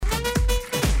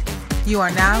You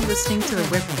are now listening to the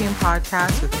Whipped Cream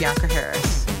Podcast with Bianca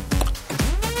Harris.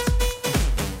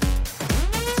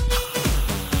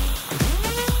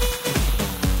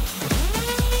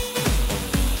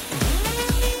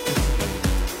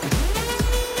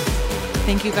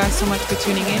 Thank you guys so much for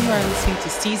tuning in. You are listening to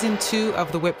Season 2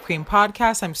 of the Whipped Cream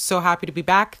Podcast. I'm so happy to be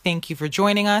back. Thank you for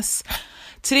joining us.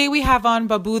 Today we have on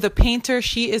Babu the Painter.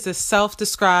 She is a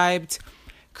self-described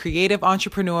creative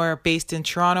entrepreneur based in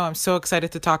Toronto. I'm so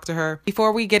excited to talk to her.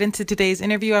 Before we get into today's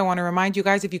interview, I want to remind you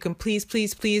guys, if you can please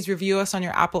review us on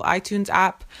your Apple iTunes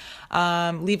app.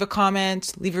 Leave a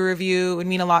comment, leave a review. It would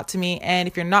mean a lot to me. And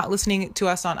if you're not listening to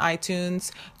us on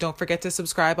iTunes, don't forget to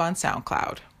subscribe on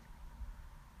SoundCloud.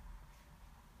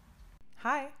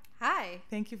 Hi. Hi.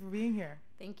 Thank you for being here.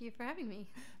 Thank you for having me.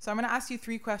 So I'm going to ask you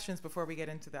 3 questions before we get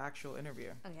into the actual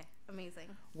interview. Okay, amazing.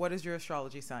 What is your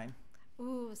astrology sign?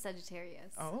 Ooh,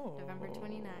 Sagittarius. Oh. November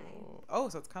 29. Oh,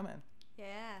 so it's coming.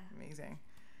 Yeah. Amazing.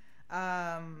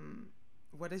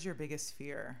 What is your biggest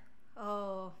fear?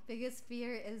 Oh, biggest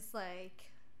fear is like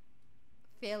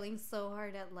failing so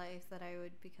hard at life that I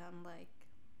would become like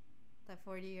that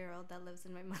 40-year-old that lives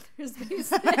in my mother's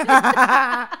basement.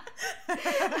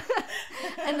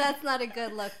 And that's not a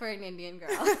good look for an Indian girl.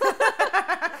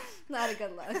 Not a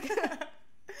good look.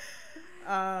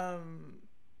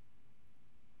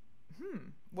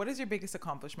 What is your biggest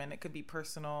accomplishment? It could be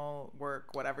personal,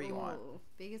 work, whatever you want.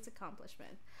 Biggest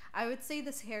accomplishment. I would say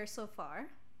this hair so far.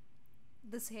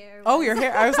 This hair. Oh, your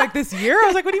hair. I was like, this year? I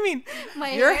was like, what do you mean?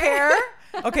 Your hair?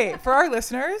 Okay, for our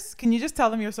listeners, can you just tell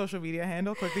them your social media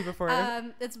handle quickly before?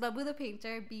 It's Babu the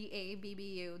Painter,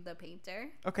 BABBU the Painter.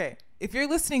 Okay, if you're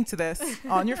listening to this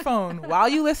on your phone while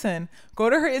you listen, go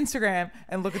to her Instagram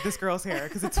and look at this girl's hair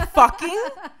because it's fucking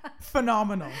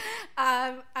phenomenal.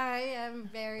 I am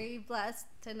very blessed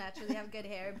to naturally have good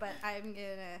hair, but I'm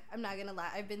not gonna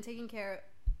lie. I've been taking care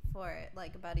for it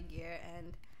like about a year,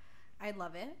 and I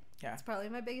love it. Yeah, it's probably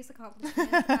my biggest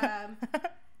accomplishment.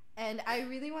 And I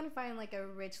really want to find like a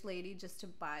rich lady just to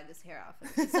buy this hair off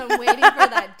of me. So I'm waiting for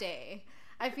that day.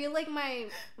 I feel like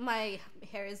my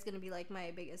hair is gonna be like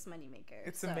my biggest moneymaker.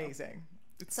 It's amazing.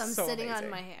 It's so I'm sitting amazing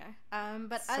on my hair.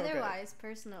 But so otherwise, good.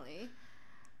 Personally,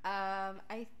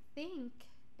 I think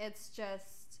it's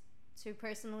just to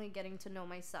personally getting to know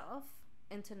myself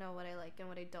and to know what I like and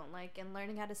what I don't like and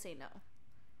learning how to say no.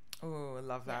 Oh, I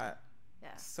love that.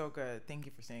 Yeah. So good. Thank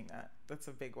you for saying that. That's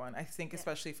a big one. I think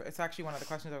especially for, it's actually one of the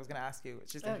questions I was going to ask you.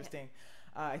 It's just interesting.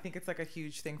 I think it's like a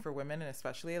huge thing for women, and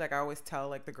especially like I always tell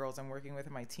like the girls I'm working with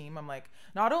in my team, I'm like,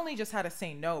 not only just how to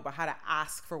say no, but how to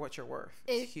ask for what you're worth.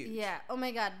 It's huge. Yeah. Oh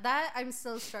my God. That I'm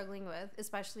still struggling with,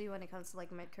 especially when it comes to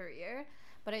like my career.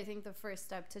 But I think the first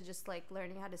step to just like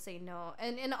learning how to say no,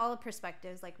 and in all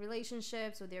perspectives, like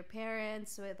relationships with your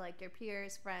parents, with like your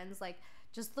peers, friends, like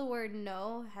just the word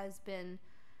no has been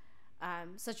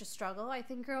such a struggle, I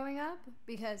think, growing up,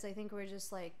 because I think we're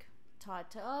just like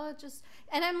taught to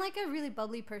and I'm like a really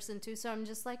bubbly person too, so I'm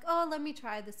just like, let me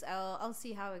try this out, I'll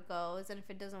see how it goes, and if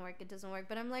it doesn't work, it doesn't work.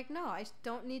 But I'm like, no, I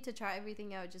don't need to try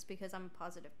everything out just because I'm a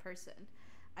positive person.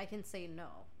 I can say no.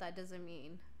 That doesn't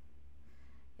mean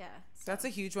That's a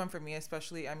huge one for me,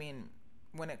 especially, I mean,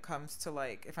 when it comes to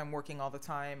like if I'm working all the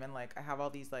time and like I have all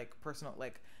these like personal,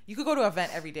 like you could go to an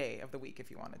event every day of the week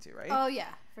if you wanted to, right? Oh yeah,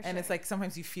 for sure. And it's like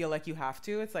sometimes you feel like you have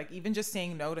to. It's like even just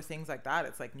saying no to things like that.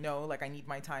 It's like, no, like I need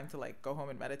my time to like go home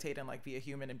and meditate and like be a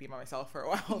human and be myself for a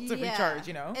while to recharge,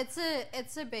 you know? It's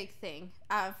a big thing.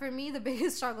 For me, the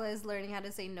biggest struggle is learning how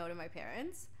to say no to my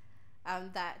parents.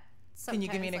 Can you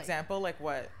give me an example? Like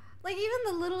what? Like even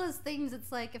the littlest things,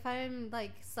 it's like if I'm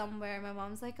like somewhere, my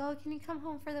mom's like, oh, can you come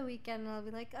home for the weekend? And I'll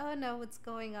be like, oh no, what's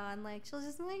going on? Like she'll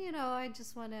just like, I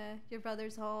just want to, your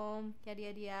brother's home, yada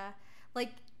yada yada.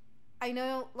 Like I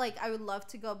know, like I would love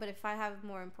to go, but if I have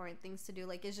more important things to do,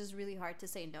 like it's just really hard to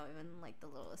say no, even like the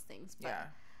littlest things. But,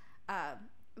 yeah.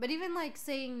 But even like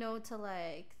saying no to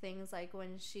like things like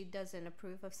when she doesn't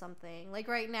approve of something. Like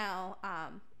right now,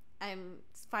 I'm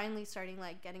finally starting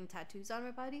like getting tattoos on my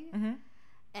body. Mm-hmm.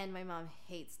 And my mom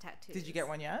hates tattoos. Did you get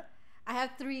one yet? I have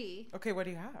 3. Okay, what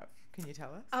do you have? Can you tell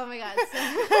us? Oh my God.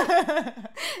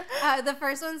 So, the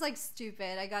first one's like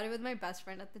stupid. I got it with my best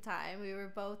friend at the time. We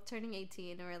were both turning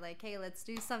 18 and we're like, hey, let's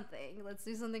do something. Let's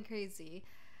do something crazy.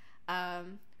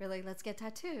 We're like, let's get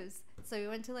tattoos. So we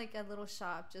went to like a little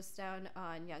shop just down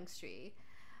on Yonge Street.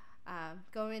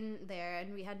 Go in there,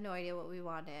 and we had no idea what we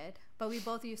wanted. But we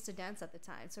both used to dance at the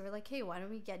time. So we're like, hey, why don't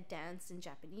we get dance in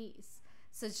Japanese?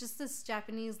 So it's just this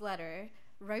Japanese letter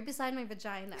right beside my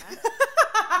vagina.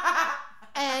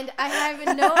 And I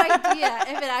have no idea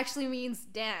if it actually means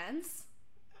dance.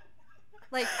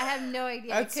 Like, I have no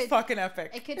idea. That's fucking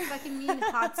epic. It could fucking mean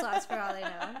hot sauce for all I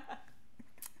know.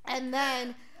 And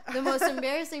then the most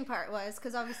embarrassing part was,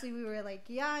 because obviously we were like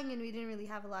young and we didn't really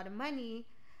have a lot of money.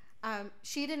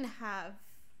 She didn't have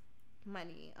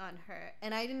money on her,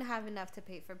 and I didn't have enough to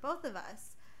pay for both of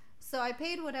us. So I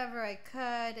paid whatever I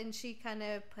could, and she kind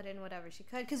of put in whatever she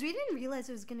could, because we didn't realize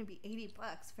it was going to be $80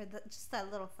 for just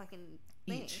that little fucking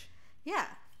thing. Each. Yeah.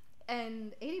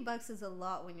 And $80 is a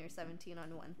lot when you're 17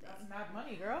 on one thing. That's mad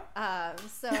money, girl.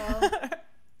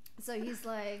 So he's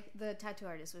like, the tattoo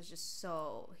artist was just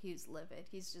he was livid.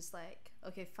 He's just like,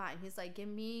 okay, fine. He's like, give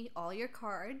me all your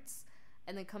cards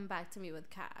and then come back to me with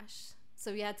cash.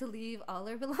 So we had to leave all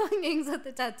our belongings at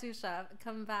the tattoo shop,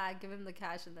 come back, give him the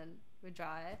cash, and then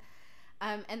withdraw it.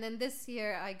 And then this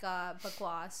year I got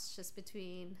bakwas just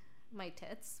between my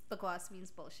tits. Bakwas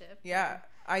means bullshit. Yeah,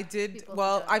 I did.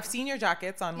 Well, I've seen your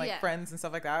jackets on like Friends and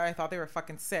stuff like that. I thought they were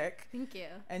fucking sick. Thank you.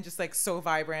 And just like so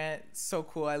vibrant, so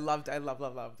cool. I loved it.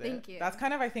 Thank you. That's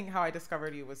kind of, I think, how I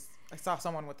discovered you was I saw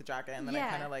someone with the jacket and then I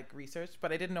kind of like researched,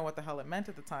 but I didn't know what the hell it meant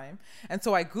at the time. And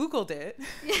so I Googled it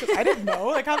because I didn't know.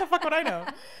 Like, how the fuck would I know?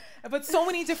 But so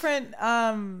many different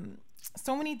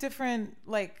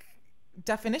like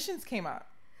definitions came up.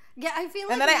 Yeah, I feel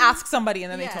like. And then I asked somebody,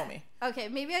 and then they told me. Okay,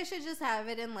 maybe I should just have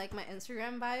it in like my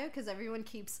Instagram bio, because everyone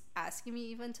keeps asking me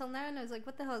even till now, and I was like,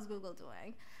 "What the hell is Google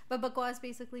doing?" But bakwas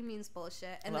basically means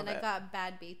bullshit, and then I got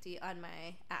bad beti on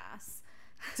my ass.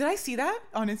 Did I see that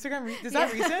on Instagram? Is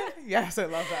that recent? Yes, I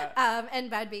love that. And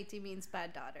bad beti means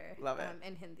bad daughter. Love it.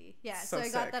 In Hindi. Yeah, so I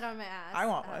got that on my ass. I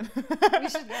want one. We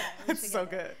should get it. It's so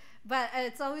good. But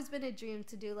it's always been a dream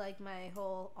to do like my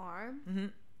whole arm. Mm-hmm.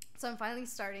 So I'm finally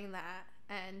starting that.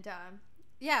 And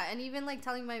and even like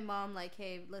telling my mom, like,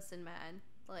 hey, listen, man,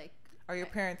 like, are your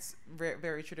parents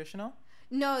very traditional?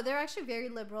 No, they're actually very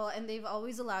liberal, and they've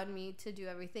always allowed me to do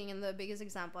everything. And the biggest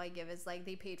example I give is like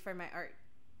they paid for my art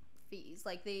fees.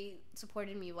 Like they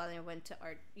supported me while I went to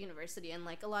art university, and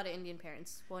like a lot of Indian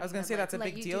parents won't. I was gonna say that's a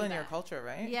big deal in your culture,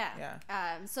 right? Yeah.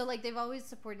 So like they've always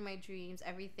supported my dreams,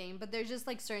 everything, but there's just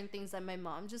like certain things that my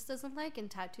mom just doesn't like,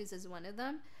 and tattoos is one of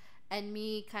them. And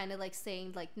me kind of like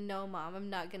saying like, no, mom, I'm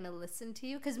not gonna listen to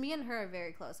you, because me and her are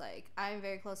very close. Like I'm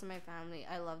very close to my family.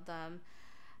 I love them.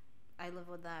 I live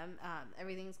with them.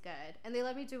 Everything's good, and they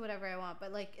let me do whatever I want.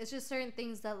 But like, it's just certain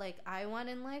things that like I want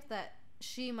in life that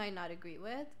she might not agree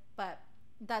with. But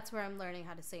that's where I'm learning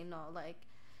how to say no. Like,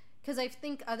 because I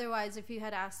think otherwise, if you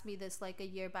had asked me this like a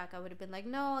year back, I would have been like,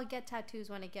 no, I'll get tattoos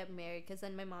when I get married, because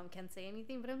then my mom can't say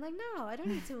anything. But I'm like, no, I don't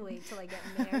need to wait till I get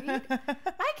married.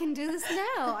 I can do this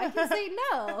now. I can say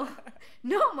no.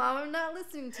 No, mom, I'm not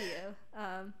listening to you.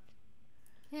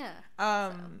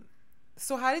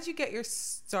 So how did you get your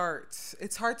start?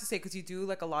 It's hard to say because you do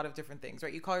like a lot of different things,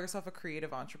 right? You call yourself a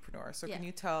creative entrepreneur. So can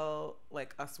you tell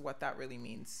like us what that really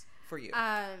means for you?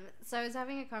 So I was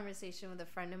having a conversation with a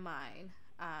friend of mine.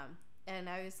 And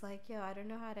I was like, yo, I don't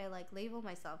know how to like label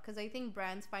myself, because I think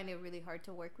brands find it really hard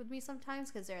to work with me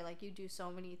sometimes, because they're like, you do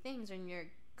so many things and you're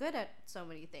good at so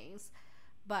many things,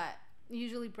 but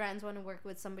usually brands want to work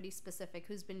with somebody specific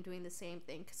who's been doing the same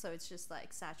thing, so it's just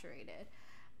like saturated.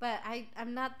 But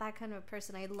I'm not that kind of a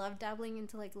person. I love dabbling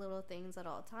into like little things at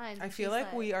all times. I feel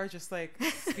like we are just like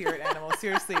spirit animals,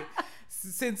 seriously.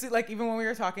 Since like even when we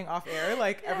were talking off air,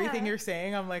 like everything you're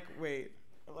saying, I'm like, wait,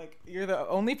 like you're the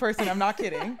only person, I'm not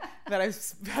kidding, that I've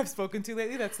spoken to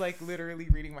lately that's like literally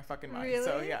reading my fucking mind. Really?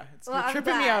 So yeah, you're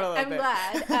tripping me out a little bit.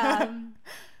 I'm glad.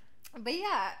 But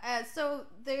yeah, so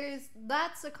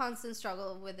that's a constant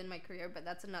struggle within my career, but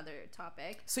that's another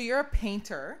topic. So you're a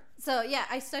painter. So yeah,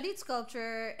 I studied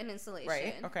sculpture and installation.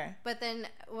 Right, okay. But then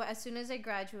as soon as I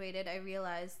graduated, I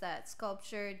realized that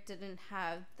sculpture didn't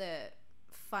have the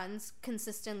funds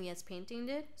consistently as painting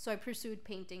did. So I pursued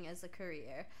painting as a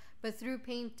career. But through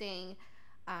painting,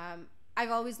 I've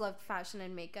always loved fashion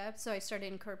and makeup. So I started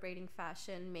incorporating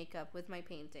fashion, makeup with my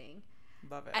painting.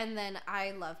 Love it. And then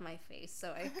I love my face,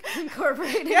 so I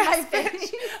incorporated my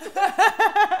face.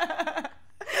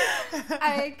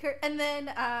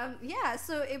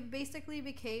 So it basically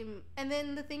became, and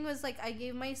then the thing was like, I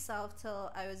gave myself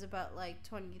till I was about like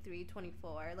 23,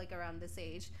 24, like around this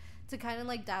age, to kind of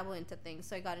like dabble into things.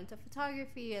 So I got into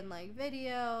photography and like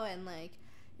video and like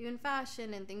even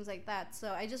fashion and things like that.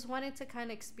 So I just wanted to kind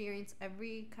of experience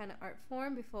every kind of art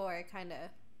form before I kind of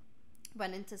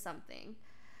went into something.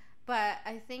 But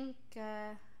I think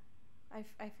I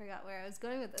forgot where I was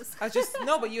going with this.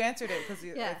 But you answered it, because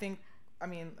I think, I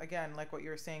mean, again, like what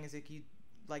you were saying is like you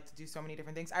like to do so many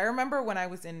different things. I remember when I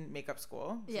was in makeup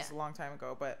school, this was a long time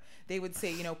ago, but they would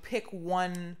say, you know, pick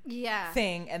one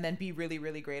thing and then be really,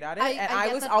 really great at it.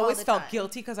 I always felt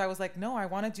guilty because I was like, no, I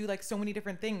want to do like so many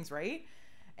different things, right?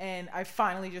 And I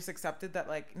finally just accepted that,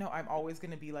 like, no, I'm always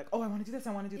going to be like, oh, I want to do this,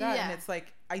 I want to do that. Yeah. And it's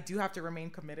like, I do have to remain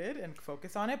committed and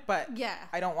focus on it, but Yeah.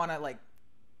 I don't want to, like,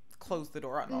 close the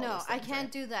door on all No, those things, I can't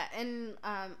right? do that. And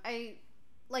I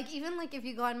like, even like if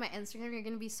you go on my Instagram, you're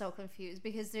gonna be so confused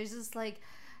because there's this like,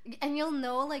 and you'll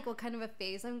know like what kind of a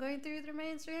phase I'm going through my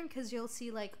Instagram, because you'll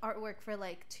see like artwork for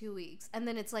like 2 weeks, and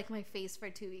then it's like my face for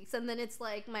 2 weeks, and then it's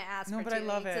like my ass No, for but 2 I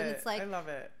love weeks, it. and it's like, I love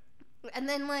it. and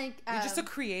then like You're just a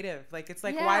creative. Like, it's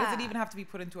like, why does it yeah. even have to be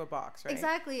put into a box, right?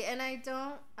 Exactly. And I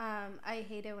don't I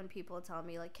hate it when people tell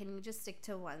me like, can you just stick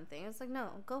to one thing? It's like, no,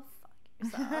 go fuck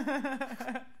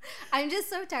yourself. I'm just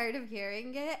so tired of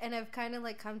hearing it, and I've kind of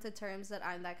like come to terms that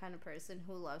I'm that kind of person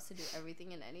who loves to do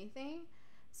everything and anything.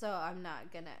 So I'm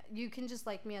not gonna, you can just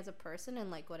like me as a person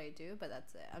and like what I do, but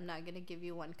that's it. I'm not gonna give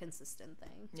you one consistent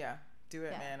thing. Yeah, do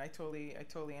it, Yeah. man. I totally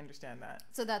understand that.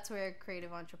 So that's where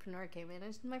creative entrepreneur came in,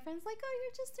 and my friend's like, oh,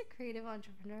 you're just a creative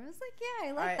entrepreneur. I was like, yeah,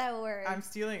 I like that word. I'm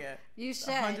stealing it. You should.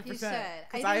 100%. You should.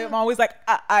 Because I am always like,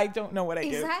 I don't know what I do.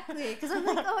 Exactly. Because I'm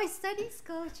like, oh, I studied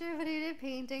sculpture, but I did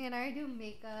painting, and I do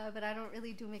makeup, but I don't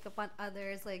really do makeup on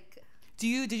others. Like,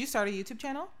 Did you start a YouTube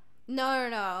channel?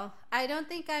 no. I don't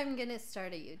think I'm gonna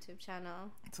start a YouTube channel.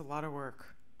 It's a lot of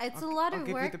work. It's I'll a lot give of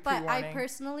you work, the but I pre-warning.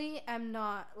 personally am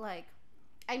not like,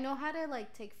 I know how to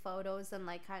like take photos and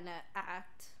like kind of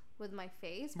act with my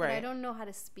face, but I Right. don't know how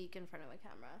to speak in front of a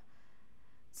camera.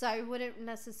 So I wouldn't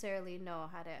necessarily know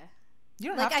how to. You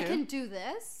don't Like, have I to. can do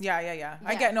this. Yeah. Yeah.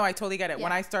 I totally get it.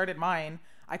 When Yeah. I started mine,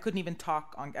 I couldn't even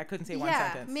talk I couldn't say one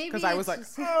Yeah, sentence. maybe Because I was it's like,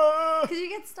 just- "Ah." Because you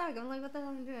get stuck. I'm like, what the hell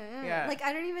am I doing? Yeah. Like,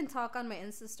 I don't even talk on my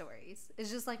Insta stories. It's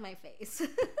just like my face.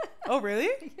 Oh, really?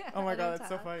 Yeah, Oh my I God, don't that's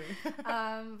so talk.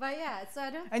 funny. But yeah, so I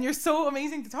don't. And you're so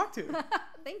amazing to talk to.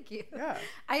 Thank you. Yeah.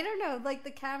 I don't know. Like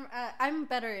the camera, I'm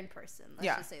better in person. Let's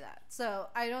Yeah. just say that. So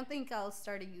I don't think I'll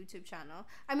start a YouTube channel.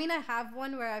 I mean, I have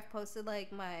one where I've posted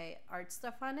like my art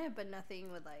stuff on it, but nothing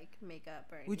with like makeup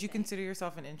or anything. Would you consider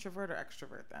yourself an introvert or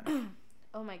extrovert then?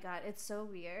 Oh my God, it's so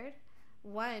weird.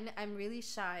 One, I'm really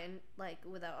shy and like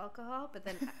without alcohol, but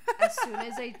then as soon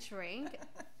as I drink,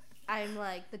 I'm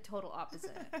like the total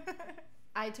opposite.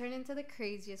 I turn into the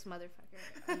craziest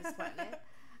motherfucker on this planet.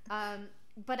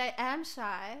 But I am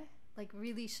shy, like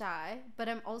really shy, but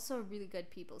I'm also a really good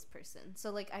people's person. So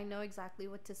like I know exactly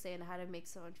what to say and how to make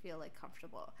someone feel like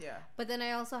comfortable. Yeah. But then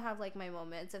I also have like my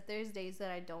moments. If there's days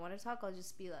that I don't want to talk, I'll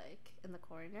just be like in the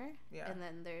corner. Yeah. And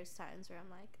then there's times where I'm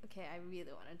like, okay, I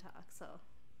really want to talk, so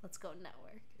let's go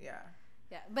network. Yeah.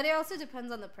 Yeah. But it also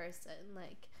depends on the person.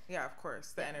 Like, Yeah, of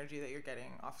course. The Yeah. energy that you're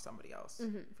getting off somebody else,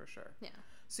 for sure. yeah.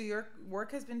 So your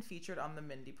work has been featured on the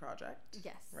Mindy Project.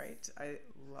 Yes. Right? I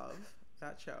love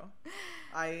that show.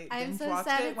 I I'm binge so watched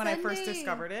sad it it's when I first ending.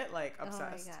 discovered it, like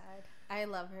obsessed. Oh my God. I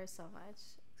love her so much.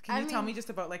 Can you tell me just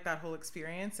about like that whole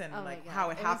experience and Oh my like God, how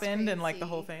it was happened and like the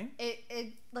whole crazy. thing?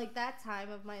 It like that time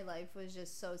of my life was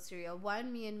just so surreal.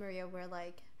 One, me and Maria were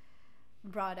like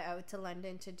brought out to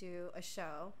London to do a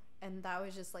show, and that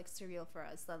was just like surreal for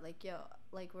us. That like, yo,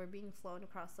 like we're being flown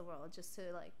across the world just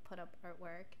to like put up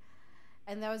artwork.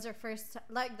 And that was our first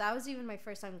like that was even my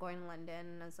first time going to London,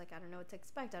 and I was like, I don't know what to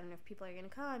expect. I don't know if people are gonna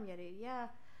come, yada yada.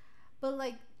 But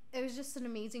like it was just an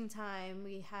amazing time.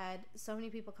 We had so many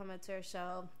people come out to our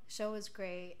show. Show was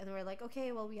great, and we're like,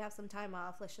 okay, well we have some time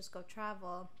off. Let's just go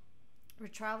travel. We're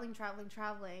traveling.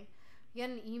 We get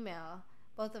an email,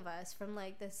 both of us, from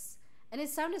like this, and it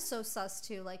sounded so sus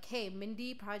too. Like, hey,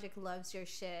 Mindy Project loves your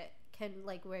shit.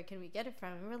 Where can we get it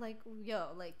from? And we're like, yo,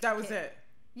 like That was okay. it.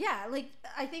 Yeah, like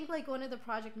I think like one of the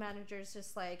project managers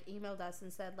just like emailed us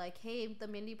and said like, hey, the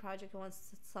Mindy Project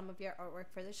wants some of your artwork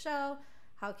for the show.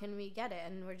 How can we get it?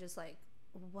 And we're just like,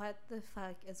 what the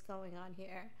fuck is going on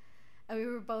here? And we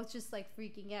were both just like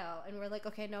freaking out, and we're like,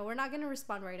 okay, no, we're not gonna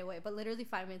respond right away. But literally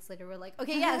 5 minutes later, we're like,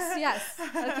 okay, yes.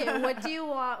 Okay, what do you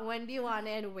want? When do you want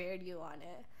it? And where do you want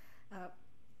it?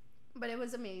 But it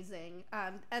was amazing.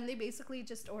 And they basically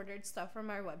just ordered stuff from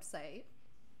our website.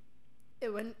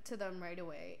 It went to them right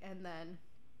away, and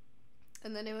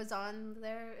then it was on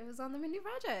there. It was on the Mindy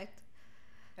Project.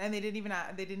 And they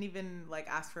didn't even like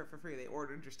ask for it for free. They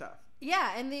ordered your stuff.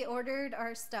 Yeah, and they ordered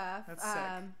our stuff. That's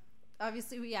sick.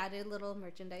 Obviously, we added little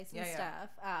merchandise and Yeah. stuff.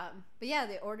 But yeah,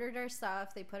 they ordered our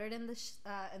stuff. They put it in the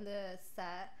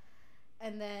set,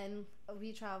 and then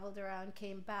we traveled around,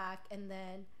 came back, and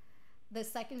then the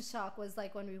second shock was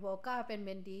like when we woke up and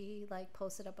Mindy like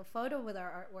posted up a photo with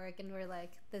our artwork, and we're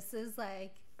like, this is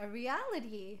like a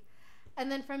reality. And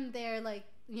then from there, like,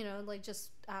 you know, like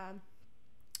just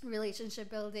relationship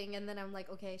building. And then I'm like,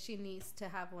 okay, she needs to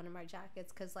have one of my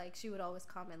jackets, because like she would always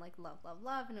comment like love, love,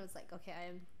 love, and it was like, okay, I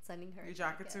am sending her Your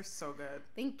jackets are so good.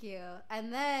 Thank you.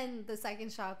 And then the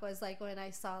second shock was like when I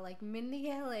saw like Mindy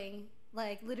Kaling,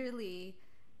 like literally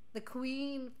the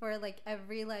queen for like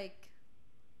every like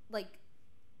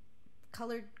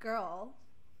colored girl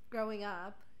growing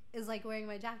up is like wearing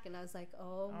my jacket, and I was like,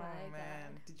 oh my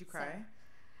god. Did you cry? So,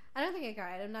 I don't think I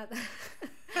cried. I'm not.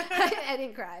 I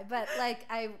didn't cry, but like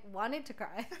I wanted to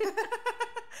cry.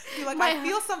 You're like, I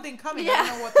feel something coming. Yeah. I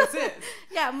don't know what this is.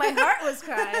 Yeah, my heart was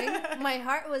crying. My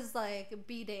heart was like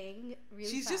beating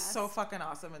really She's fast. just so fucking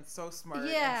awesome and so smart.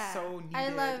 Yeah, and so needed. I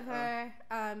love her.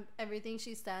 Everything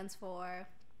she stands for,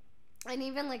 and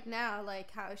even like now,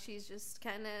 like how she's just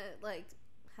kind of like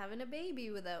having a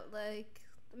baby without like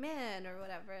a man or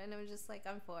whatever, and I'm just like,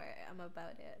 I'm for it. I'm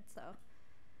about it. So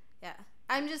yeah,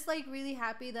 I'm just like really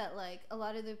happy that like a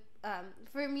lot of the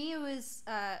for me it was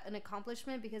an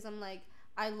accomplishment, because I'm like,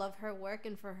 I love her work,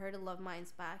 and for her to love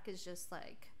mine's back is just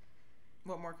like,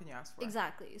 what more can you ask for?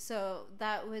 Exactly. So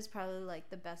that was probably like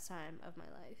the best time of my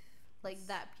life, like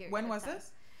that period. When was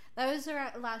this? That was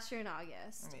around last year in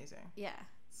August. Amazing. Yeah.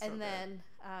 So and then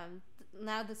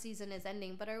now the season is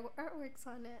ending, but our artwork's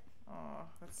on it. Oh,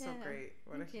 that's so great.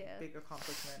 What a big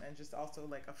accomplishment, and just also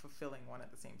like a fulfilling one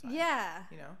at the same time. Yeah.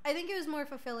 You know? I think it was more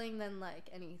fulfilling than like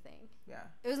anything. Yeah.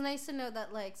 It was nice to know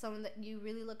that like someone that you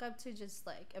really look up to just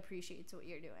like appreciates what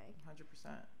you're doing. 100%.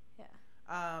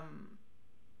 Yeah.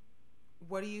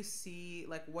 What do you see,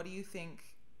 like what do you think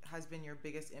has been your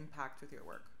biggest impact with your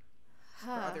work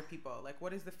for other people? Like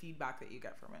what is the feedback that you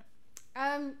get from it?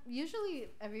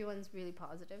 Usually everyone's really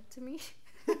positive to me.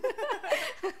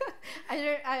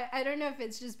 I don't know if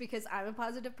it's just because I'm a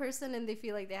positive person and they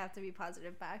feel like they have to be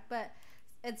positive back, but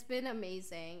it's been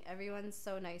amazing. Everyone's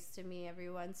so nice to me.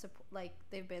 Everyone's like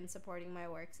they've been supporting my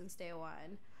work since day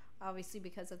one. Obviously,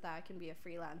 because of that, I can be a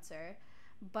freelancer,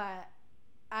 but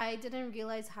I didn't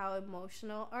realize how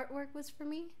emotional artwork was for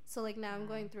me. So like now I'm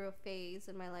going through a phase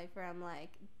in my life where I'm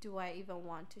like, do I even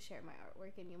want to share my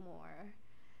artwork anymore?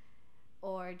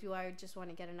 Or do I just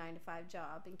want to get a 9-to-5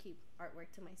 job and keep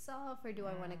artwork to myself? Or do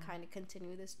I want to kind of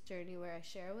continue this journey where I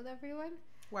share with everyone?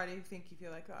 Why do you think you feel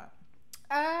like that?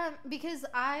 Because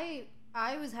I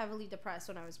was heavily depressed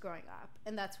when I was growing up.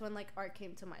 And that's when, like, art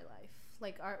came to my life.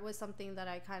 Like, art was something that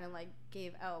I kind of, like,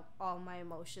 gave out all my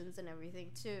emotions and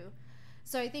everything, too.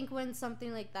 So I think when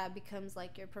something like that becomes,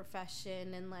 like, your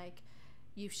profession and, like,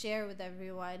 you share with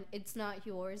everyone, it's not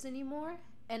yours anymore.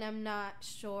 And I'm not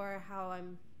sure how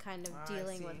I'm kind of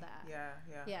dealing with that.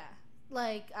 Yeah.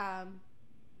 Like, a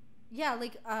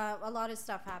lot of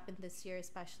stuff happened this year,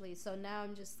 especially. So now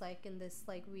I'm just like in this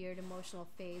like weird emotional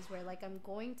phase where like I'm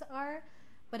going to art,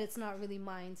 but it's not really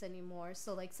mine anymore.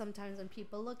 So like sometimes when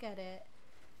people look at it,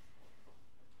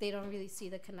 they don't really see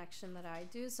the connection that I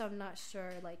do. So I'm not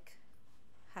sure like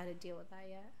how to deal with that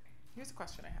yet. Here's a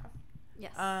question I have.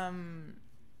 Yes.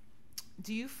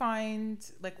 Do you find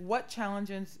like what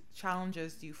challenges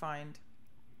do you find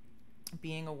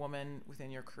being a woman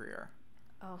within your career?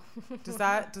 Oh. does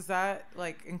that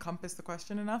like encompass the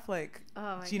question enough? Like,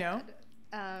 do you know?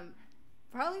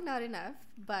 Probably not enough,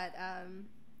 but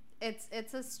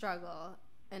it's a struggle,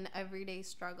 an everyday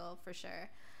struggle for sure.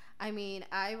 I mean,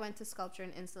 I went to sculpture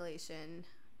and installation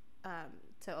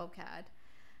to OCAD,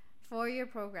 4-year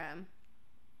program,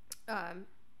 and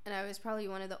I was probably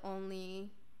one of the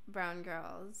only brown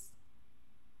girls,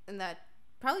 and that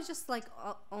probably just like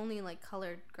only like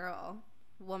colored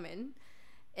woman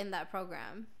in that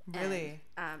program. Really?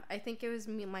 And, I think it was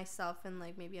me, myself, and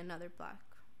like maybe another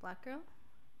black girl.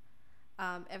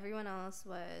 Everyone else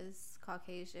was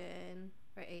Caucasian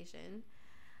or Asian.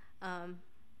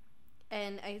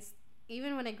 And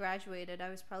even when I graduated, I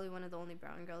was probably one of the only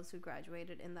brown girls who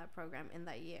graduated in that program in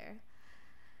that year.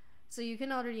 So you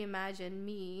can already imagine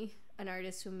me, an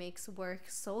artist who makes work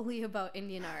solely about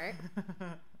Indian art,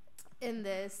 in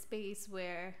this space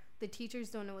where the teachers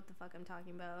don't know what the fuck I'm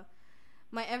talking about.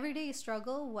 My everyday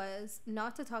struggle was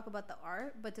not to talk about the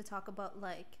art, but to talk about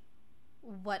like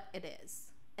what it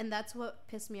is. And that's what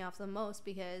pissed me off the most,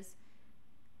 because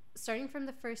starting from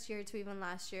the first year to even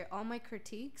last year, all my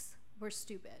critiques were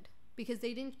stupid. Because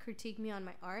they didn't critique me on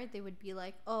my art. They would be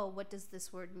like, oh, what does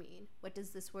this word mean? What does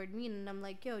this word mean? And I'm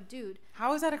like, yo, dude.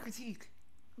 How is that a critique?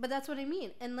 But that's what I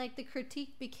mean. And like the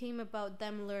critique became about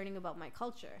them learning about my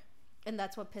culture. And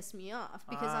that's what pissed me off.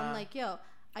 Because I'm like, yo,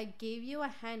 I gave you a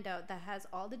handout that has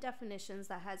all the definitions,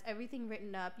 that has everything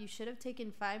written up. You should have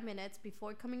taken 5 minutes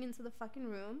before coming into the fucking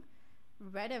room,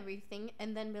 read everything,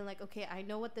 and then been like, okay, I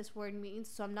know what this word means,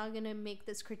 so I'm not going to make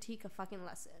this critique a fucking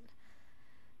lesson.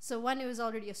 So one, it was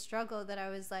already a struggle that I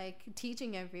was like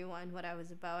teaching everyone what I was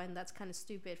about, and that's kind of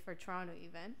stupid for Toronto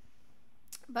even.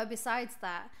 But besides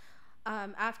that,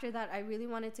 after that, I really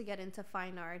wanted to get into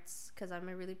fine arts because I'm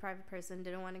a really private person,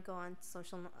 didn't want to go on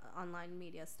social online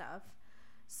media stuff.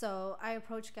 So I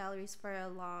approached galleries for a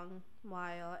long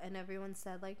while, and everyone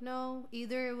said like, no,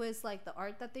 either it was like the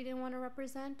art that they didn't want to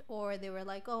represent, or they were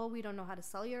like, oh, we don't know how to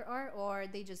sell your art, or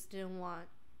they just didn't want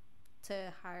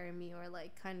to hire me or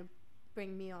like kind of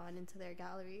bring me on into their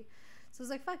gallery. So I was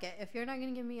like, fuck it, if you're not going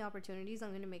to give me opportunities,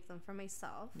 I'm going to make them for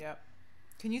myself. Yep.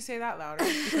 Can you say that louder?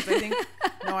 Because I think,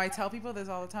 no, I tell people this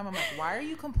all the time. I'm like, why are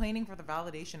you complaining for the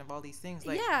validation of all these things?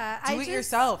 Like, yeah, do it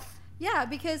yourself. Yeah,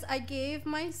 because I gave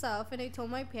myself and I told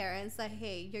my parents that,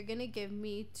 hey, you're going to give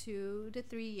me 2 to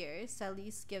 3 years to at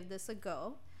least give this a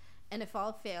go. And if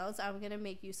all fails, I'm going to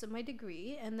make use of my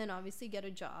degree and then obviously get a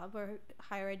job or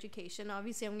higher education.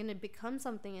 Obviously, I'm going to become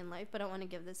something in life, but I want to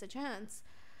give this a chance.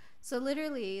 So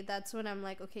literally, that's when I'm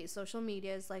like, okay, social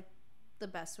media is like the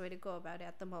best way to go about it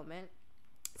at the moment.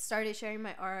 Started sharing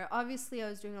my art. Obviously, I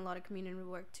was doing a lot of community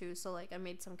work too, so like I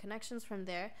made some connections from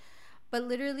there. But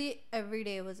literally every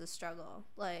day was a struggle.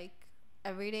 Like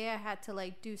every day I had to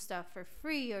like do stuff for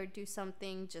free or do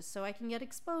something just so I can get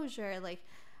exposure. Like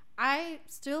I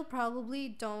still probably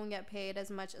don't get paid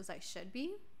as much as I should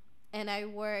be, and I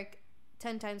work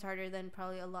 10 times harder than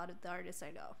probably a lot of the artists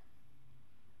I know.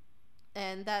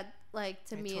 And that like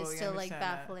to me is still like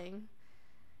baffling.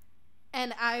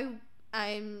 And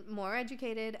I'm more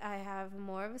educated. I have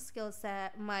more of a skill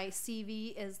set. My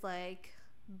CV is like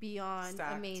beyond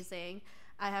stacked. Amazing.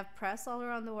 I have press all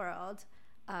around the world.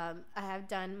 I have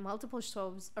done multiple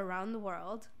shows around the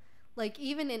world. Like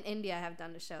even in India, I have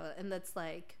done a show, and that's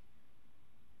like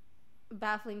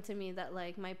baffling to me that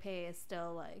like my pay is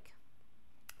still like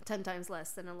 10 times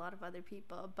less than a lot of other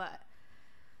people. But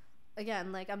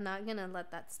again, like I'm not gonna let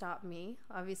that stop me.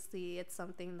 Obviously it's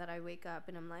something that I wake up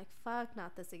and I'm like, fuck,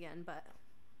 not this again, but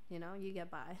you know, you get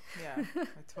by. Yeah, I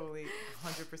totally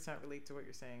 100% relate to what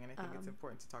you're saying, and I think it's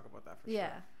important to talk about that for sure.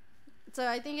 Yeah. So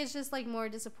I think it's just like more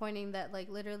disappointing that like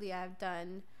literally I've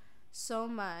done so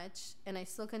much and I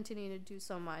still continue to do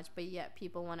so much, but yet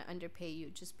people want to underpay you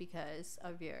just because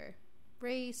of your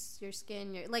race, your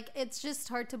skin, your like it's just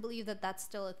hard to believe that that's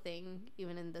still a thing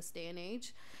even in this day and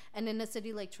age, and in a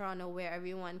city like Toronto where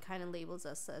everyone kind of labels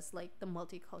us as like the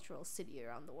multicultural city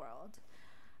around the world.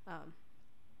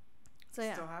 So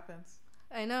yeah, still happens.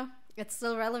 I know it's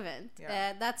still relevant.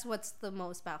 Yeah, that's what's the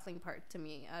most baffling part to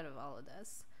me out of all of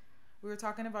this. We were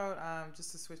talking about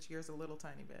just to switch gears a little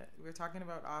tiny bit. We were talking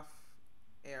about off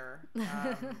air.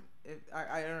 I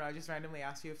don't know. I just randomly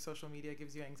asked you if social media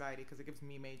gives you anxiety, because it gives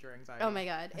me major anxiety. Oh my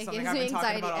god, it gives me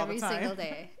anxiety every single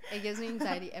day. It gives me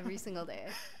anxiety every single day.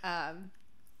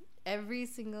 Every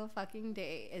single fucking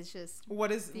day is just. What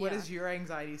does your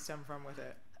anxiety stem from with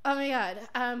it? Oh my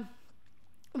god.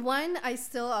 One, I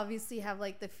still obviously have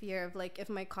like the fear of like if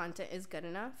my content is good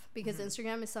enough, because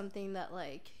Instagram is something that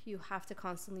like you have to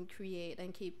constantly create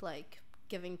and keep like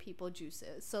giving people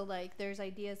juices. So like there's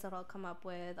ideas that I'll come up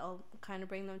with, I'll kind of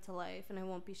bring them to life and I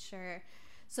won't be sure.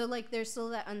 So like there's still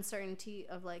that uncertainty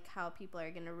of like how people are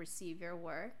going to receive your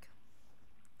work.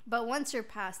 But once you're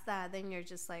past that, then you're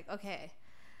just like, okay,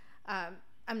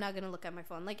 I'm not going to look at my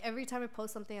phone. Like every time I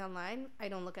post something online, I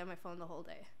don't look at my phone the whole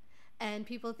day. And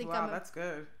people think that's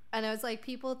good. And I was like,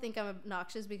 people think I'm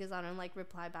obnoxious because I don't like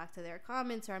reply back to their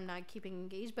comments or I'm not keeping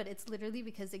engaged, but it's literally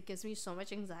because it gives me so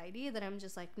much anxiety that I'm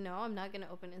just like, no, I'm not going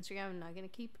to open Instagram. I'm not going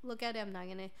to look at it. I'm not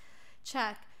going to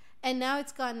check. And now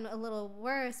it's gotten a little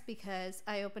worse because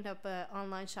I opened up an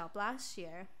online shop last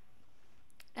year.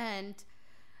 And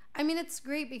I mean, it's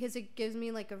great because it gives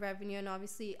me like a revenue. And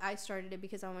obviously I started it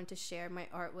because I wanted to share my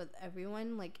art with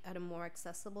everyone, like at a more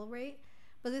accessible rate.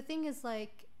 But the thing is,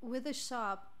 like, with a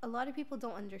shop, a lot of people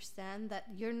don't understand that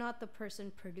you're not the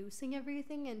person producing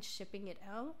everything and shipping it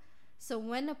out. So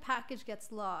when a package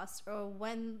gets lost or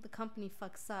when the company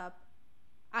fucks up,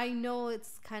 I know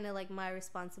it's kind of like my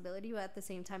responsibility, but at the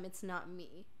same time, it's not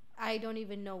me. I don't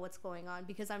even know what's going on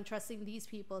because I'm trusting these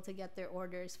people to get their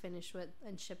orders finished with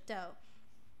and shipped out.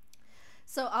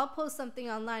 So I'll post something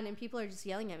online and people are just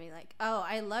yelling at me like, oh,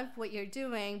 I love what you're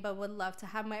doing, but would love to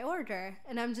have my order.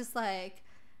 And I'm just like,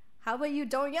 how about you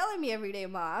don't yell at me every day,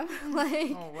 Mom?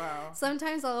 Like, oh, wow.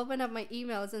 Sometimes I'll open up my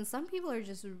emails and some people are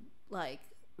just like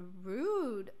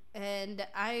rude, and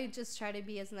I just try to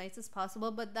be as nice as possible.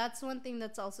 But that's one thing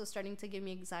that's also starting to give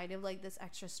me anxiety, of like this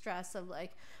extra stress of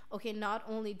like, okay, not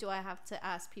only do I have to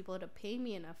ask people to pay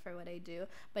me enough for what I do,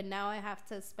 but now I have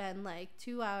to spend like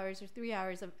 2 hours or 3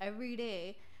 hours of every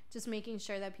day just making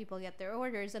sure that people get their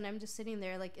orders. And I'm just sitting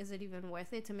there like, is it even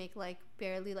worth it to make like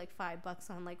barely like $5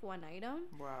 on like one item?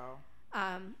 Wow.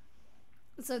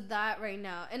 So that right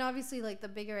now, and obviously like the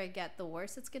bigger I get, the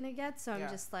worse it's gonna get. So I'm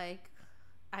just like,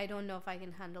 I don't know if I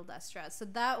can handle that stress. So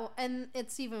that, and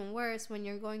it's even worse when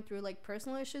you're going through like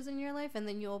personal issues in your life, and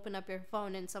then you open up your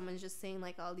phone and someone's just saying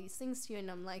like all these things to you,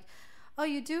 and I'm like, oh,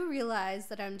 you do realize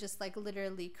that I'm just like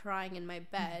literally crying in my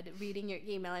bed reading your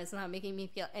email is not making me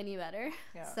feel any better.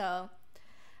 Yeah. So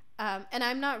and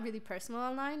I'm not really personal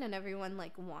online, and everyone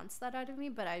like wants that out of me,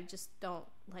 but I just don't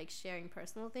like sharing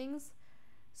personal things.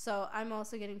 So I'm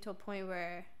also getting to a point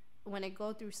where when I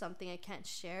go through something, I can't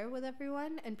share with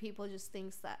everyone, and people just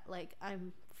thinks that like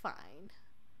I'm fine,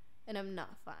 and I'm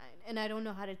not fine, and I don't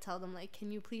know how to tell them like,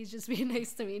 can you please just be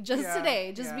nice to me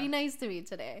today, be nice to me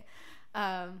today.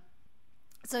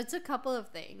 So it's a couple of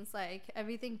things, like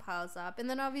everything piles up, and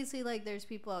then obviously like there's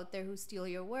people out there who steal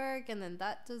your work, and then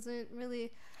that doesn't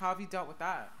really. How have you dealt with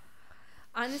that?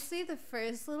 Honestly, the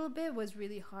first little bit was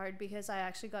really hard because I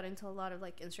actually got into a lot of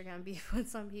like Instagram beef with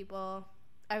some people.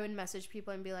 I would message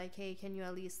people and be like, hey, can you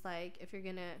at least like, if you're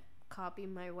gonna copy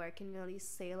my work, can you at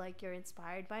least say like you're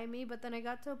inspired by me? But then I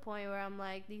got to a point where I'm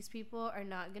like, these people are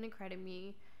not gonna credit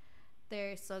me,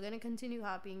 they're still gonna continue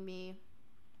copying me.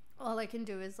 All I can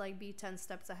do is like be 10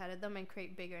 steps ahead of them and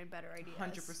create bigger and better ideas.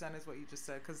 100% is what you just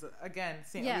said, because again,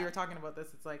 we were talking about this,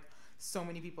 it's like so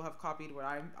many people have copied what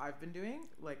I've been doing.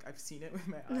 Like I've seen it with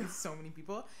my eyes, so many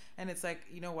people, and it's like,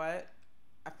 you know what,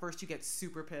 at first you get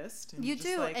super pissed, and you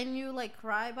do, like, and you like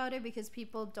cry about it because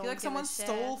people don't feel like someone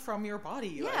stole from your body.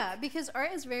 Yeah, like, because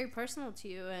art is very personal to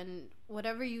you, and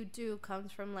whatever you do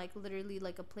comes from like literally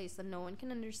like a place that no one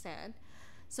can understand.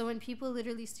 So when people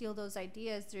literally steal those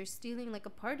ideas, they're stealing like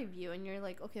a part of you, and you're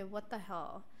like, okay, what the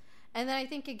hell? And then I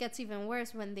think it gets even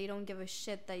worse when they don't give a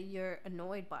shit that you're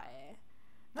annoyed by it.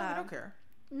 No, they don't care.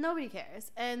 Nobody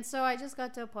cares. And so I just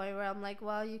got to a point where I'm like,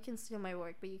 well, you can steal my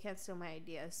work, but you can't steal my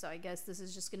ideas. So I guess this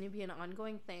is just going to be an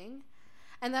ongoing thing.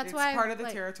 And that's why it's part of the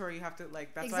territory you have to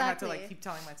like, that's why I had to like keep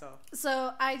telling myself.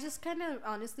 So I just kind of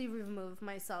honestly remove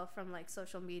myself from like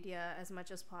social media as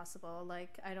much as possible.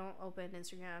 Like I don't open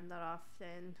Instagram that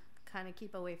often, kind of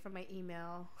keep away from my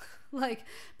email. Like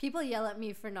people yell at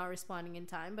me for not responding in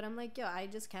time, but I'm like, yo, I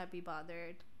just can't be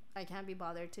bothered. I can't be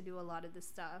bothered to do a lot of this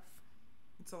stuff.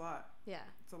 It's a lot. Yeah.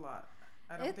 It's a lot.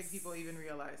 I don't think people even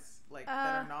realize, like,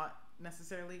 that are not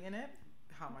necessarily in it,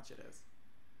 how much it is.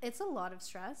 It's a lot of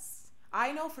stress.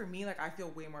 I know for me, like, I feel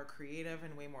way more creative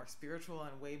and way more spiritual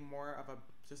and way more of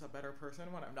just a better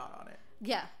person when I'm not on it.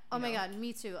 Yeah. Oh my God.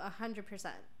 Me too. 100%.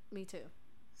 Me too.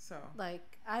 So.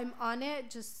 Like, I'm on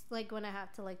it just, like, when I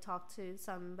have to, like, talk to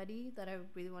somebody that I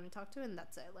really want to talk to, and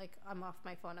that's it. Like, I'm off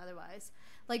my phone otherwise.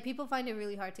 Like, people find it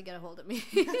really hard to get a hold of me.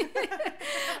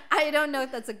 I don't know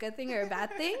if that's a good thing or a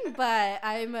bad thing, but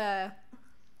I'm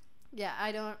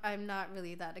not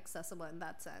really that accessible in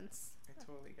that sense. I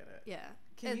totally get it. Yeah.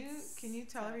 Can you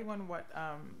tell everyone what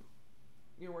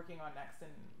you're working on next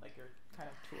and, like, your kind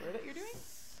of tour that you're doing?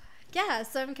 Yeah,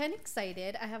 so I'm kind of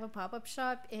excited. I have a pop-up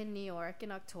shop in New York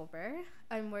in October.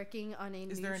 I'm working on a new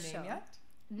show. Is there a name yet?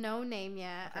 No name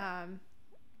yet. Okay.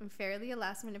 I'm fairly a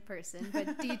last-minute person,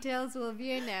 but details will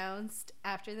be announced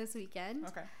after this weekend.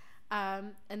 Okay.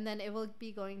 And then it will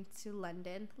be going to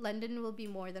London. London will be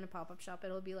more than a pop-up shop.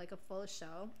 It'll be like a full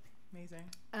show. Amazing.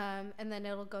 And then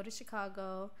it'll go to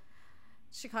Chicago.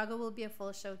 Chicago will be a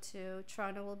full show too.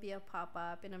 Toronto will be a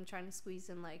pop-up, and I'm trying to squeeze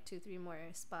in like 2-3 more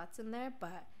spots in there,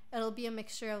 but it'll be a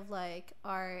mixture of like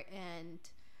art and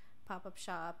pop-up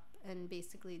shop and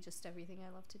basically just everything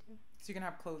I love to do. So you can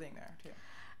have clothing there too?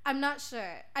 I'm not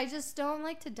sure. I just don't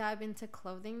like to dive into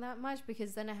clothing that much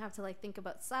because then I have to like think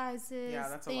about sizes,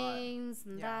 things,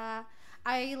 and that.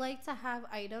 I like to have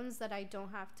items that I don't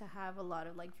have to have a lot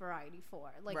of like variety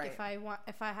for. Like if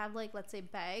I have like, let's say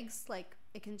bags, like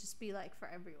it can just be like for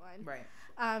everyone.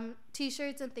 Right.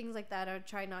 T-shirts and things like that I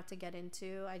try not to get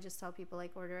into. I just tell people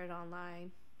like order it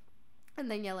online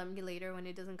and then yell at me later when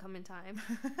it doesn't come in time.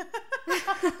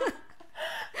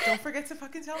 Don't forget to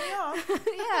fucking tell me off.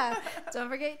 Yeah, don't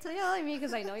forget to yell at me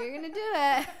because I know you're gonna do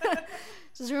it.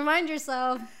 Just remind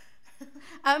yourself.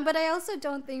 But I also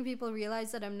don't think people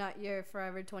realize that I'm not your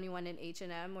Forever 21 in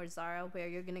H&M or Zara where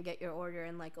you're gonna get your order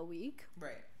in like a week.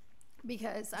 Right.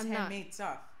 Because it's handmade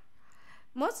stuff.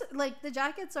 Most like the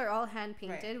jackets are all hand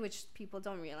painted, which people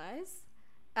don't realize.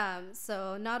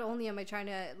 So not only am I trying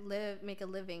to make a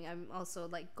living, I'm also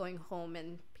like going home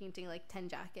and painting like 10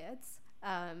 jackets.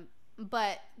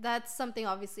 But that's something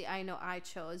obviously I know I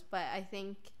chose, but I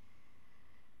think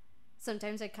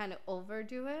sometimes I kind of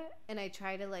overdo it, and I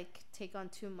try to like take on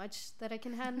too much that I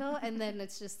can handle, and then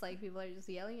it's just like people are just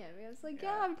yelling at me. I was like,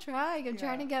 yeah, I'm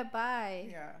trying to get by.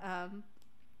 Yeah.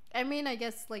 I mean, I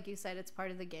guess like you said, it's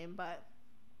part of the game, but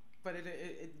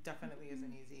it definitely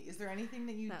isn't easy. Is there anything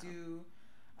that you do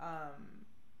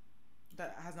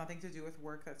that has nothing to do with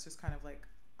work that's just kind of like,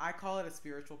 I call it a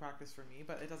spiritual practice for me,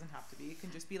 but it doesn't have to be. It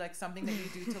can just be like something that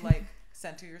you do to like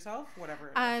center yourself, whatever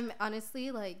it is. I'm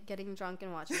honestly like getting drunk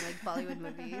and watching like Bollywood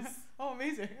movies. Oh,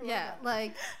 amazing. Yeah,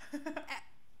 like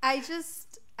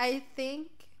I think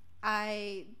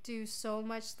I do so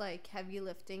much like heavy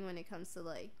lifting when it comes to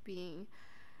like being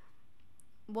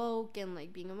woke and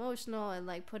like being emotional and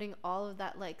like putting all of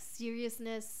that like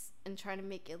seriousness and trying to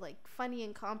make it like funny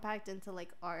and compact into like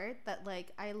art, that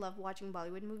like I love watching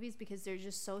Bollywood movies because they're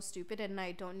just so stupid and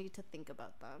I don't need to think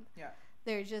about them. Yeah.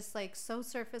 They're just like so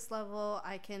surface level.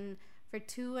 I can, for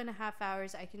 2.5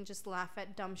 hours, I can just laugh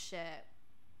at dumb shit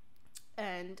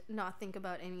and not think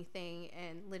about anything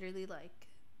and literally like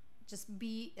just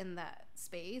be in that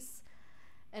space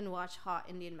and watch hot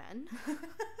Indian men.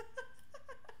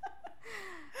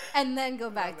 And then go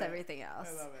back to everything else.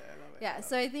 I love it. Yeah,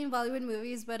 so I think Bollywood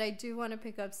movies, but I do want to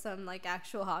pick up some like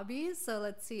actual hobbies. So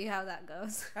let's see how that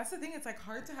goes. That's the thing. It's like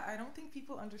hard to. I don't think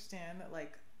people understand that.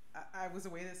 Like, I was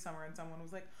away this summer and someone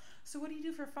was like, "So what do you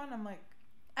do for fun?" I'm like,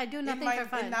 "I do nothing for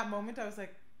fun." In that moment, I was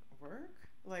like, "Work?"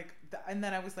 Like, and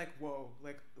then I was like, "Whoa!"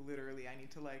 Like, literally, I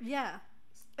need to like. Yeah,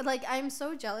 like I'm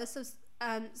so jealous of.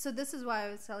 So this is why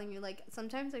I was telling you. Like,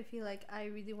 sometimes I feel like I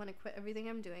really want to quit everything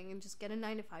I'm doing and just get a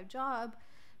 9-to-5 job,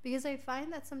 because I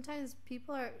find that sometimes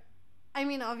people are. I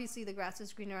mean, obviously the grass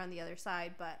is greener on the other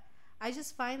side, but I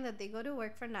just find that they go to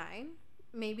work for 9.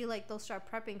 Maybe like they'll start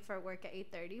prepping for work at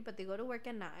 8:30, but they go to work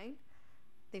at 9.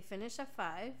 They finish at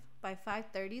 5. By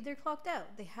 5:30, they're clocked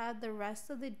out. They have the rest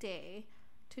of the day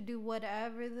to do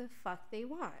whatever the fuck they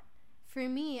want. For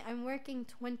me, I'm working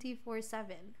 24/7.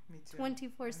 Me too.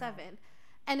 24/7.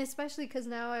 And especially because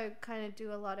now I kind of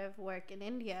do a lot of work in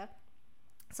India.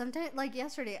 Sometimes, like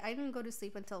yesterday, I didn't go to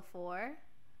sleep until 4.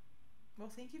 Well,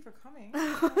 thank you for coming.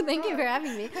 Thank you for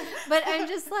having me. But I'm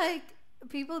just like,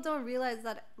 people don't realize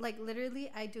that, like,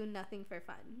 literally, I do nothing for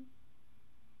fun.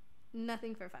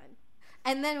 Nothing for fun.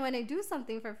 And then when I do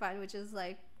something for fun, which is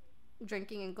like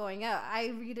drinking and going out, I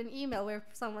read an email where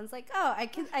someone's like, "Oh,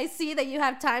 I see that you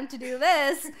have time to do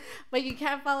this, but you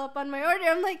can't follow up on my order."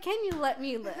 I'm like, "Can you let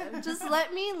me live? Just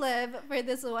let me live for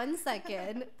this 1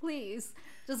 second, please.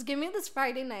 Just give me this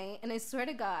Friday night, and I swear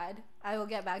to God, I will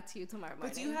get back to you tomorrow morning."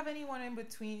 But do you have anyone in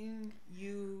between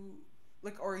you,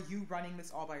 like, or are you running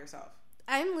this all by yourself?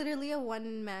 I'm literally a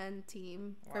one-man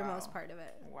team for most part of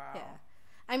it. Wow. Yeah.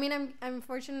 I mean, I'm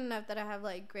fortunate enough that I have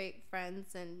like great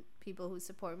friends and people who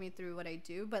support me through what I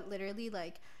do, but literally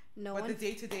like no one. But the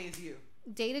day-to-day is you.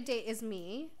 Day-to-day is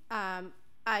me.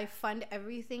 I fund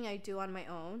everything I do on my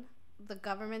own. The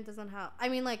government doesn't have. I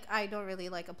mean, like I don't really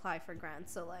like apply for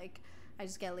grants, so like I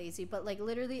just get lazy. But like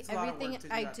literally everything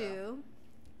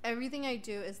everything I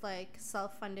do is like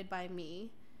self-funded by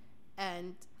me,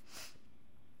 and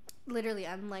literally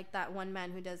I'm like that one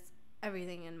man who does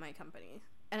everything in my company,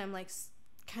 and I'm like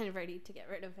kind of ready to get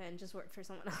rid of it and just work for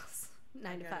someone else.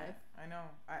 9 to 5. I know.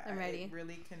 I'm ready. It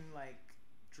really can like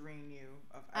drain you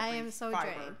of I every am so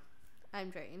fiber. drained. I'm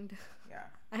drained. Yeah.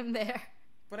 I'm there.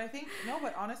 But I think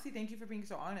but honestly, thank you for being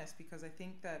so honest, because I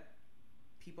think that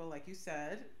people, like you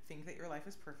said, think that your life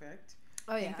is perfect.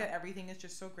 Think that everything is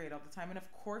just so great all the time, and of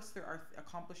course there are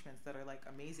accomplishments that are like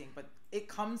amazing, but it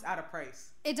comes at a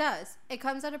price. It does. It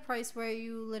comes at a price where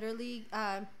you literally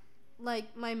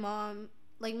like my mom,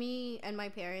 like me and my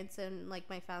parents and like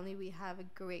my family, we have a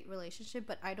great relationship,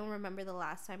 but I don't remember the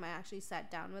last time I actually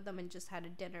sat down with them and just had a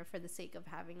dinner for the sake of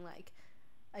having like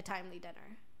a timely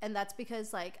dinner. And that's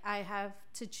because like I have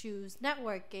to choose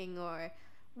networking or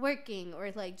working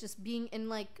or like just being in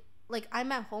like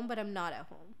I'm at home but I'm not at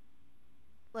home.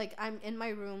 Like I'm in my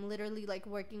room literally like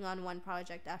working on one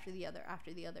project after the other.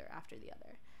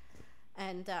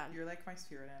 And you're like my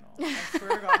spirit animal. I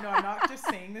swear to God. No, I'm not just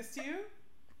saying this to you.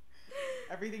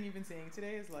 Everything you've been saying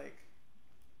today is like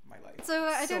my life. So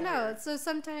I don't know. Weird. So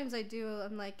sometimes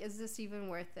I'm like, is this even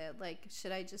worth it? Like,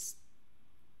 should I just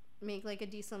make like a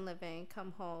decent living,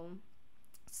 come home,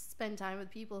 spend time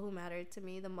with people who matter to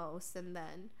me the most, and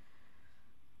then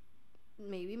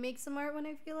maybe make some art when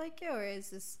I feel like it? Or is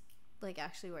this like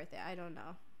actually worth it? I don't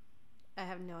know. I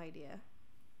have no idea.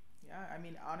 Yeah, I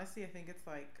mean, honestly, I think it's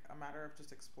like a matter of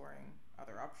just exploring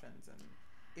other options. And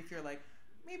if you're like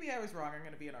maybe I was wrong. I'm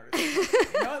gonna be an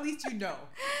artist. At least you know.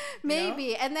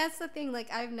 Maybe, and that's the thing.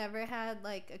 Like, I've never had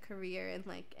like a career in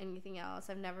like anything else.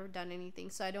 I've never done anything,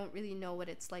 so I don't really know what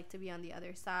it's like to be on the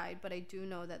other side. But I do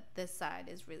know that this side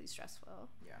is really stressful.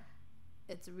 Yeah.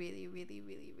 It's really, really,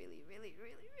 really, really, really,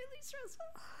 really, really stressful.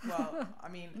 Well, I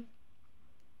mean,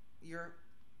 your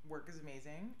work is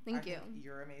amazing. Thank you.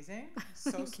 You're amazing.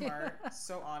 So smart.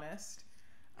 So honest.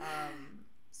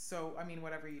 So, I mean,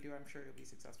 whatever you do, I'm sure you'll be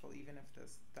successful, even if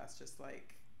that's just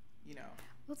like,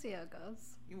 We'll see how it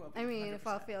goes. You will be. I mean, 100%. if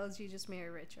all fails, you just marry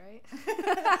rich, right?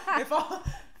 If all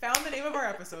found the name of our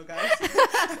episode, guys.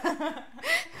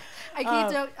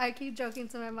 I keep joking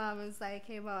to my mom. It's like,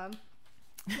 hey, Mom,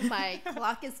 my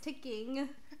clock is ticking.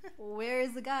 Where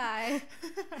is the guy?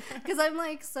 Because I'm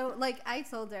like, so, like, I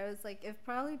told her, I was like, if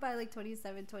probably by like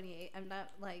 27, 28, I'm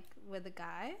not like with a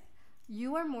guy,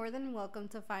 you are more than welcome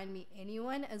to find me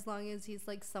anyone as long as he's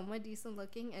like somewhat decent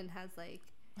looking and has like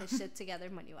his shit together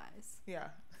money wise. Yeah.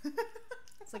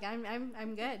 It's like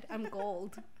I'm good. I'm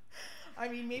gold. I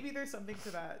mean, maybe there's something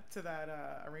to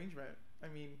that arrangement. I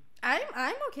mean,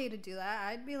 I'm okay to do that.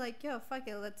 I'd be like, yo, fuck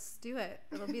it, let's do it.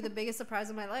 It'll be the biggest surprise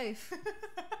of my life.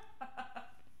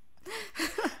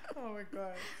 Oh my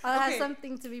god. I'll have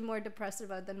something to be more depressed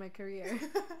about than my career.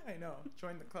 I know.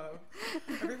 Join the club.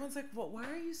 Everyone's like, well, why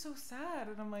are you so sad?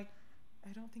 And I'm like, I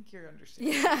don't think you're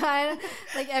understanding. Yeah,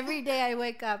 like every day I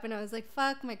wake up and I was like,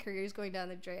 fuck, my career's going down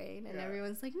the drain. And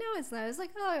everyone's like, no, it's not. I was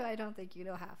like, oh, I don't think you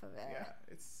know half of it. Yeah,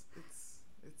 it's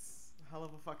a hell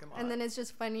of a fucking lot. And then it's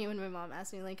just funny when my mom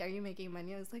asked me, like, are you making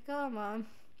money? I was like, oh, Mom.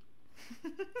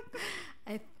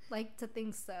 I like to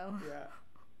think so.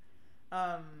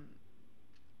 Yeah.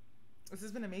 This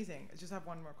has been amazing. I just have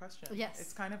one more question. Yes.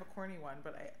 It's kind of a corny one,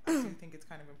 but I do think it's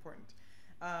kind of important.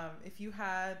 If you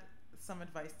had some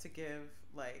advice to give,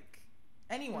 like,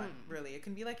 anyone, really, it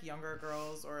can be like younger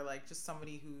girls or like just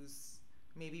somebody who's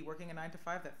maybe working a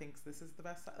 9-to-5 that thinks this is the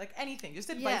best, like anything, just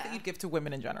advice that you'd give to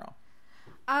women in general.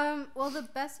 Well, the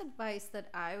best advice that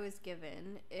I was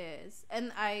given is,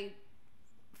 and I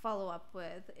follow up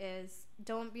with, is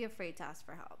don't be afraid to ask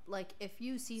for help. Like, if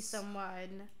you see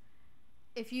someone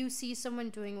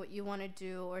doing what you want to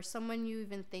do, or someone you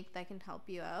even think that can help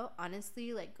you out,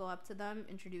 honestly, like, go up to them,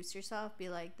 introduce yourself, be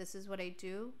like, this is what I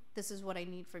do, this is what I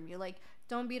need from you. Like,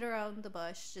 don't beat around the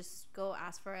bush, just go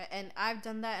ask for it. And I've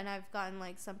done that, and I've gotten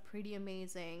like some pretty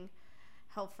amazing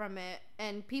help from it,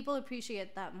 and people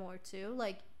appreciate that more too.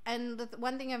 Like, and the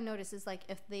one thing I've noticed is, like,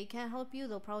 if they can't help you,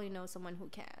 they'll probably know someone who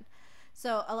can.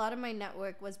 So a lot of my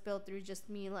network was built through just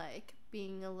me, like,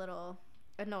 being a little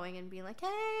annoying and being like,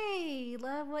 hey,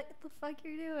 love, what the fuck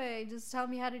you're doing, just tell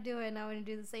me how to do it and I want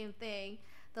to do the same thing.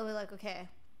 They'll be like, okay,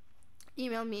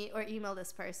 email me or email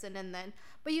this person. And then,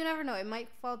 but you never know, it might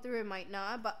fall through, it might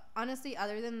not. But honestly,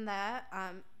 other than that,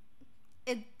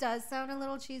 it does sound a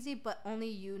little cheesy, but only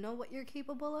you know what you're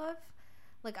capable of.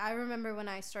 Like, I remember when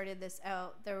I started this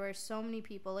out, there were so many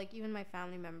people, like even my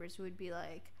family members, who would be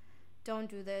like, don't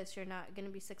do this, you're not going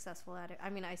to be successful at it.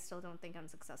 I mean, I still don't think I'm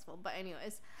successful, but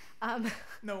anyways.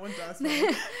 No one does.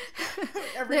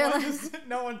 Everyone just,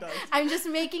 no one does. I'm just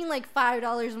making like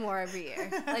 $5 more every year.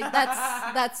 Like,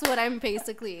 that's what I'm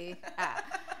basically at.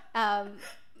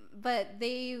 But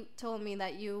they told me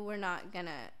that you were not going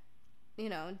to,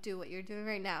 do what you're doing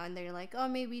right now. And they're like, oh,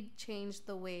 maybe change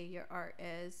the way your art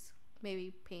is.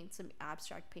 Maybe paint some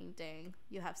abstract painting.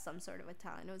 You have some sort of a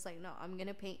talent. It was like, no, I'm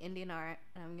gonna paint Indian art,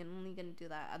 and I'm only gonna do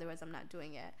that. Otherwise, I'm not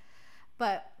doing it.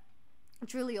 But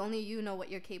truly, only you know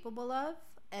what you're capable of,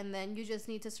 and then you just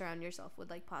need to surround yourself with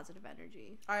like positive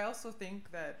energy. I also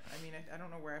think that, I mean, I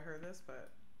don't know where I heard this, but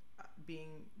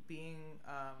being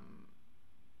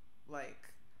like,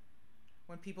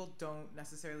 when people don't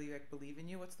necessarily like believe in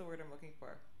you, what's the word I'm looking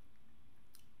for?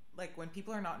 Like, when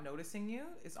people are not noticing you,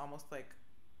 is almost like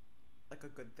a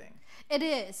good thing. It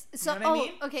is. So, you know what I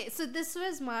mean? Okay. So this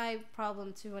was my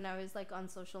problem too when I was like on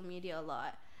social media a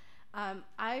lot.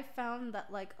 I found that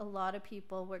like a lot of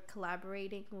people were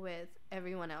collaborating with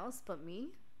everyone else but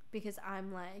me, because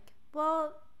I'm like,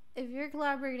 well, if you're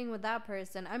collaborating with that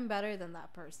person, I'm better than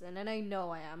that person, and I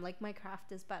know I am. Like, my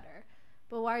craft is better.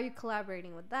 But why are you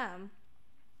collaborating with them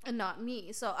and not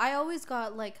me? So I always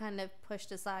got like kind of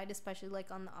pushed aside, especially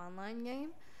like on the online game.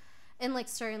 In like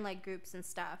certain like groups and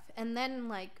stuff. And then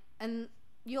like, and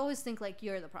you always think like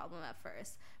you're the problem at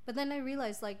first, but then I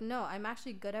realized like, no, I'm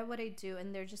actually good at what I do,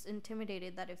 and they're just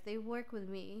intimidated that if they work with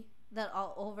me, that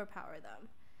I'll overpower them.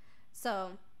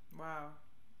 So wow,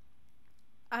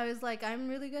 I was like, I'm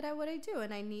really good at what I do,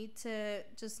 and I need to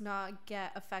just not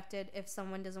get affected if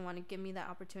someone doesn't want to give me that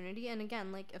opportunity. And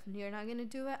again, like, if you're not gonna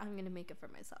do it, I'm gonna make it for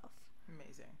myself.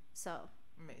 Amazing. So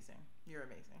amazing. You're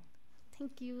amazing.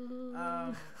 Thank you.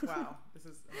 Wow, this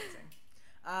is amazing.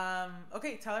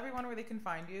 Okay, tell everyone where they can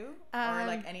find you, or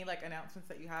like any like announcements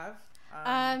that you have.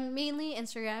 Mainly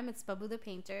Instagram. It's Babu the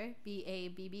Painter,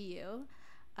 BABBU.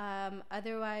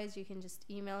 Otherwise, you can just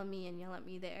email me and yell at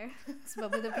me there. It's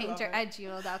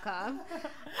babuthepainter@gmail.com.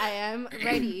 I am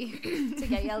ready to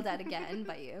get yelled at again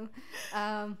by you.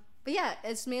 But yeah,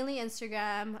 it's mainly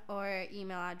Instagram or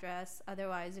email address.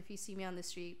 Otherwise, if you see me on the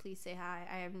street, please say hi.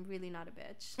 I am really not a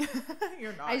bitch.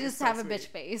 You're not. I just so have sweet. a bitch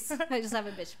face. I just have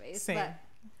a bitch face. Same. But,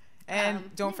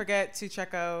 and don't forget to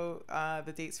check out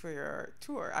the dates for your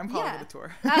tour. I'm calling it a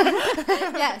tour.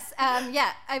 Yes.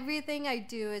 Yeah. Everything I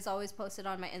do is always posted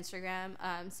on my Instagram.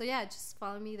 So yeah, just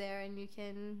follow me there and you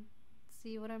can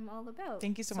see what I'm all about.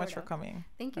 Thank you so much for coming.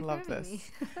 Thank you I for love having this. me.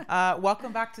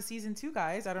 Welcome back to season 2,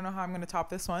 guys. I don't know how I'm going to top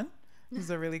this one. This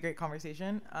is a really great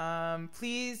conversation.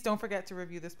 Please don't forget to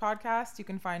review this podcast. You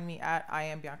can find me at I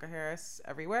am Bianca Harris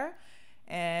everywhere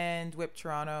and Whip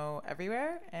Toronto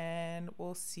everywhere. And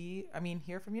we'll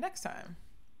hear from you next time.